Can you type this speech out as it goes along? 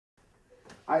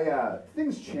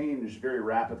Things change very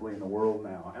rapidly in the world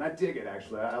now, and I dig it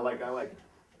actually. I like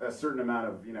a certain amount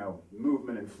of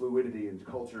movement and fluidity in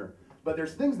culture. But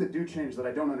there's things that do change that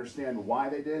I don't understand why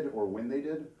they did or when they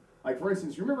did. Like for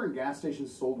instance, you remember when gas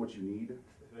stations sold what you need?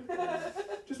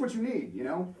 Just what you need,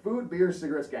 food, beer,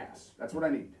 cigarettes, gas. That's what I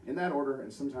need, in that order,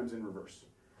 and sometimes in reverse.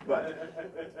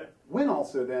 But when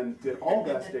also then did all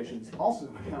gas stations also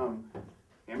become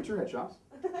amateur head shops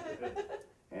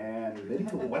and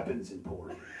medieval weapons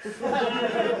emporium?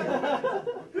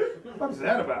 What was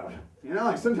that about?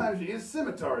 Like sometimes you need a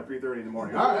scimitar at 3:30 in the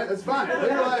morning. All right, that's fine.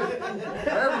 Live your life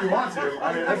however you want to.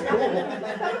 I mean, that's cool.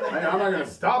 I'm not going to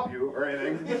stop you or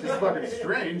anything. It's just fucking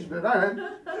strange, but all right.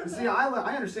 You see,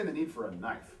 I understand the need for a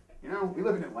knife. We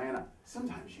live in Atlanta.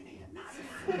 Sometimes you need a knife.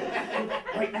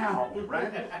 Right now,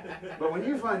 right? But when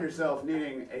you find yourself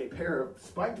needing a pair of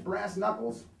spiked brass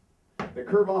knuckles that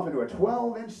curve off into a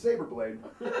 12-inch saber blade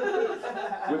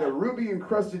with a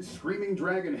ruby-encrusted screaming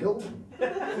dragon hilt,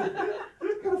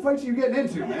 what kind of fights are you getting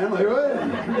into, man? Like, what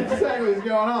exactly is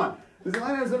going on? Does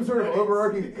Atlanta have some sort of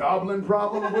overarching goblin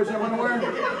problem of which I'm unaware?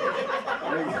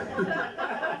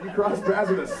 Like, you crossed paths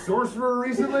with a sorcerer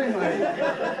recently?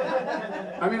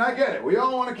 I mean, I get it. We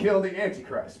all want to kill the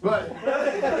Antichrist, but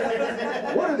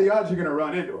what are the odds you're going to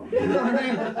run into him? You know what I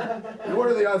mean? And what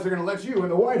are the odds they're going to let you in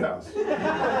the White House?